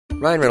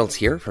Ryan Reynolds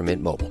here from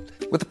Mint Mobile.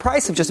 With the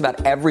price of just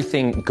about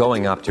everything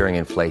going up during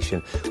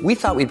inflation, we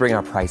thought we'd bring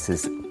our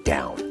prices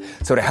down.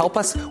 So to help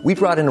us, we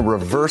brought in a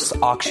reverse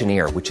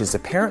auctioneer, which is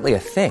apparently a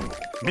thing.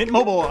 Mint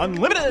Mobile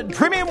Unlimited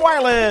Premium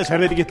Wireless. How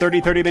to get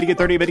 30, 30, bit to get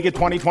 30, bit to get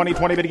 20, 20,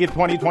 20, bit to get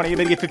 20, 20,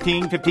 bit to get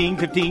 15, 15,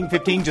 15,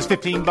 15, just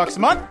 $15 a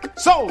month?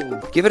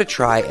 Sold! Give it a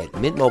try at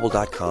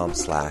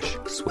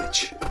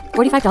mintmobile.com/switch.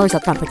 $45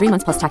 up front for 3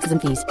 months plus taxes and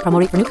fees. Promo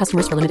rate for new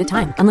customers for limited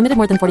time. Unlimited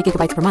more than 40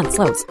 gigabytes per month.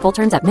 Slows full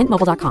terms at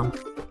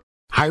mintmobile.com.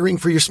 Hiring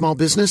for your small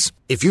business?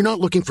 If you're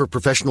not looking for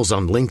professionals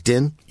on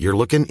LinkedIn, you're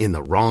looking in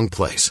the wrong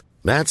place.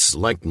 That's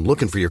like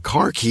looking for your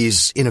car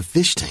keys in a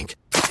fish tank.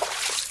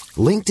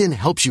 LinkedIn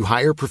helps you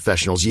hire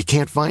professionals you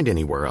can't find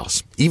anywhere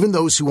else, even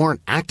those who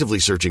aren't actively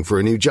searching for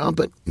a new job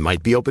but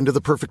might be open to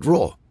the perfect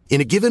role. In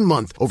a given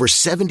month, over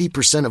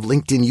 70% of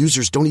LinkedIn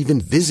users don't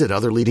even visit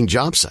other leading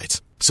job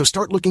sites. So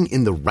start looking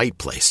in the right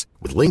place.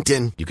 With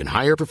LinkedIn, you can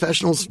hire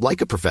professionals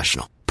like a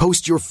professional.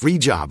 Post your free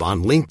job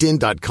on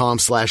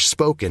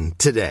linkedin.com/spoken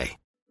today.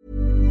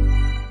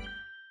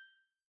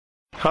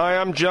 Hi,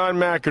 I'm John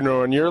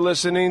McEnroe, and you're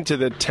listening to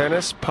the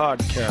Tennis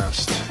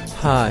Podcast.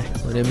 Hi,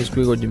 my name is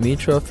Grigor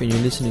Dimitrov, and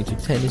you're listening to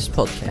Tennis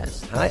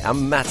Podcast. Hi,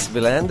 I'm Mats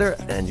Wilander,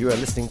 and you are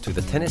listening to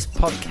the Tennis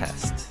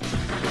Podcast.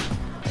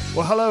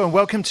 Well, hello and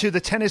welcome to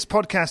the Tennis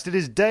Podcast. It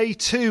is day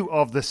 2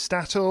 of the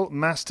Statoil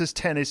Masters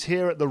Tennis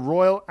here at the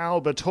Royal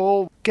Albert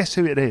Hall. Guess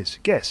who it is?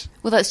 Guess.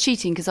 Well, that's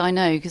cheating because I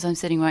know, because I'm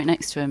sitting right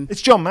next to him.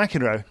 It's John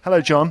McEnroe.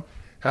 Hello, John.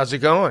 How's it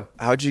going?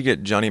 How'd you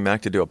get Johnny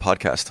Mac to do a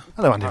podcast?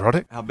 Hello, Andy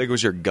Roddick. How big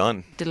was your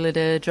gun?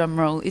 Diddle-a drum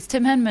roll. It's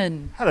Tim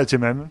Henman. Hello,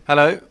 Tim Henman.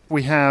 Hello.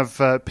 We have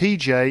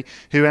PJ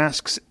who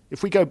asks,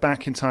 if we go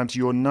back in time to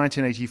your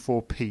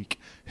 1984 peak,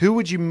 who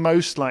would you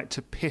most like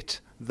to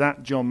pit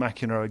that John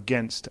McEnroe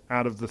against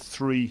out of the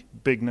 3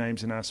 big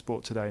names in our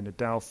sport today,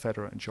 Nadal,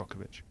 Federer and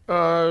Djokovic?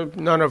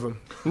 None of them.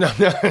 No.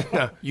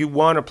 You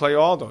want to play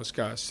all those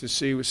guys to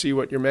see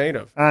what you're made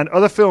of. And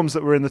other films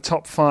that were in the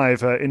top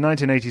 5 in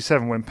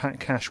 1987 when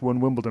Pat Cash won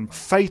Wimbledon.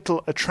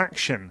 Fatal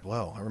Attraction.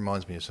 Wow, that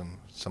reminds me of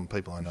some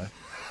people I know.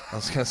 I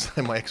was going to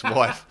say my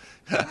ex-wife.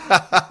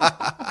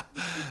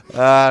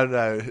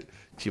 No.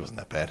 She wasn't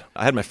that bad.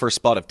 I had my first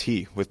spot of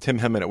tea with Tim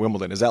Henman at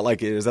Wimbledon. Is that like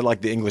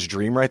the English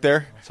dream right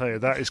there? I'll tell you,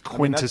 that is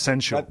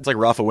quintessential. That's like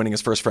Rafa winning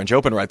his first French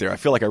Open right there. I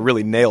feel like I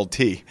really nailed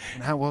tea.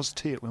 And how was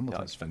tea at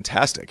Wimbledon? It was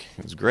fantastic.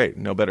 It was great.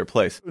 No better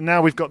place.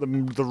 Now we've got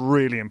the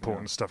really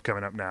important stuff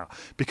coming up now.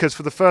 Because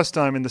for the first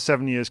time in the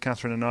 7 years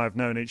Catherine and I have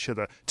known each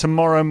other,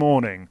 tomorrow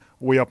morning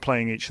we are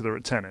playing each other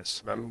at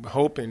tennis. I'm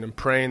hoping and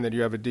praying that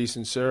you have a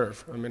decent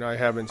serve. I mean, I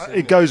haven't seen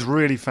it. Goes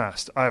really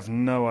fast. I have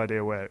no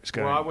idea where it's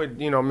going. Well, I would,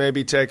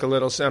 maybe take a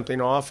little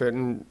something off it,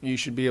 and you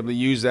should be able to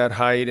use that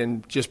height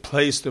and just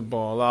place the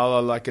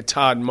ball, like a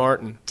Todd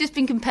Martin. Just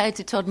been compared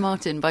to Todd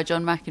Martin by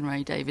John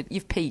McEnroe, David.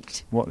 You've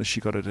peaked. What has she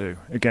got to do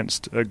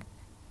against a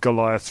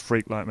Goliath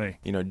freak like me?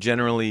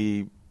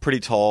 Generally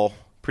pretty tall,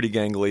 pretty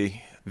gangly,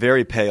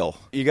 very pale.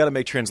 You got to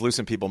make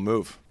translucent people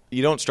move.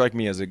 You don't strike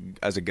me as a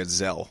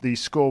gazelle. The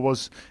score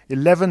was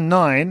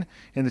 11-9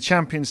 in the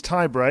champions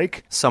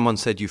tiebreak. Someone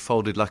said you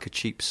folded like a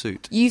cheap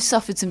suit. You've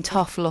suffered some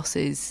tough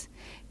losses.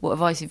 What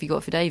advice have you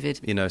got for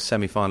David?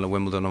 Semi-final at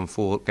Wimbledon on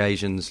 4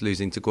 occasions,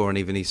 losing to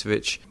Goran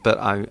Ivanisevic. But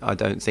I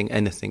don't think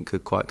anything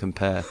could quite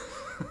compare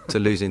to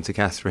losing to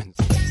Catherine.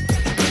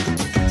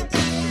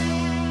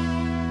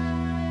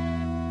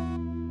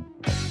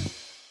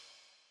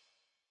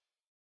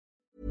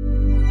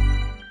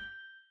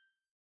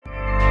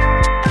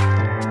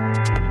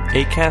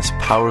 Acast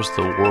powers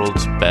the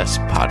world's best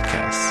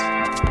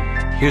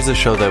podcasts. Here's a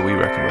show that we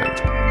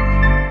recommend.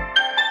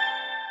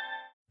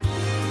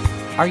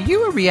 Are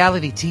you a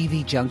reality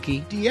TV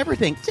junkie? Do you ever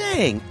think,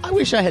 dang, I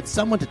wish I had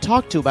someone to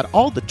talk to about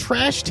all the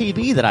trash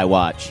TV that I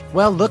watch?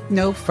 Well, look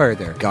no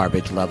further,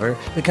 garbage lover,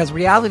 because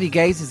Reality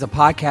Gaze is a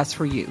podcast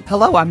for you.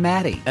 Hello, I'm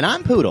Maddie. And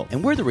I'm Poodle,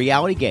 and we're the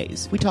Reality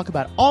Gaze. We talk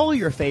about all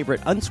your favorite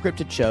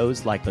unscripted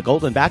shows like The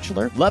Golden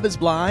Bachelor, Love is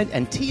Blind,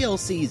 and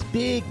TLC's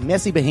big,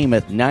 messy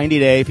behemoth, 90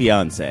 Day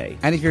Fiancé.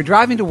 And if you're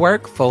driving to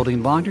work,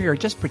 folding laundry, or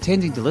just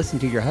pretending to listen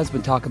to your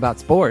husband talk about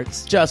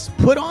sports, just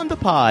put on the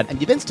pod, and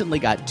you've instantly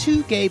got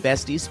 2 gay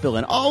besties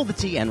spilling all the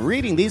tea and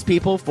reading these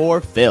people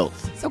for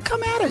filth. So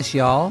come at us,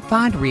 y'all.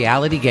 Find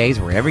Reality Gaze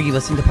wherever you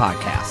listen to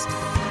podcasts.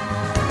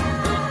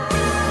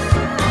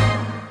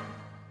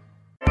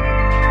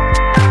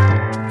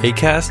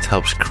 Acast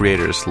helps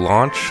creators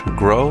launch,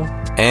 grow,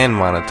 and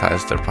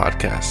monetize their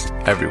podcasts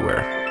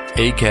everywhere.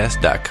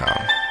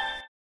 Acast.com.